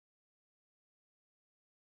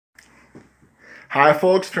Hi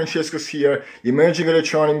folks, Francesco's here. Emerging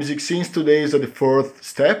electronic music scenes today is at the fourth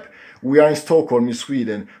step. We are in Stockholm in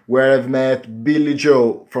Sweden, where I've met Billie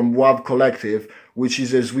Jo from WAV Collective, which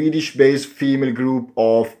is a Swedish-based female group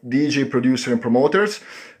of DJ producer and promoters.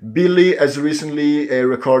 Billie has recently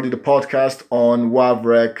recorded a podcast on WAV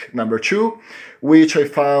REC002, which I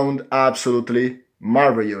found absolutely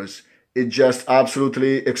marvelous. It's just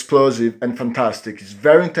absolutely explosive and fantastic. It's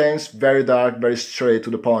very intense, very dark, very straight to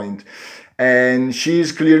the point. And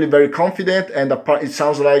she's clearly very confident, and it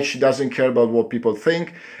sounds like she doesn't care about what people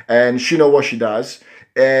think, and she knows what she does.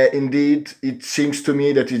 Indeed, it seems to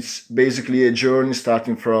me that it's basically a journey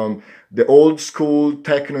starting from the old school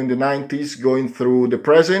techno in the 90s, going through the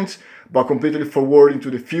present, but completely forward into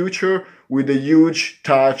the future with a huge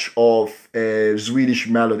touch of Swedish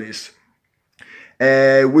melodies.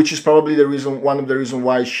 Which is probably one of the reasons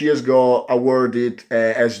why she has got awarded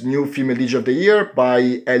as new female DJ of the year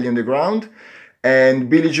by Ellie on the Ground. And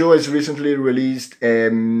Billie Jo has recently released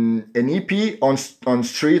an EP on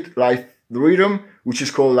Street Life Rhythm, which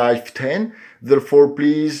is called Life 10. Therefore,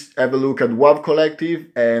 please have a look at WAV Collective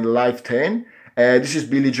and Life 10. This is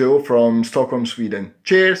Billie Jo from Stockholm, Sweden.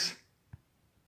 Cheers!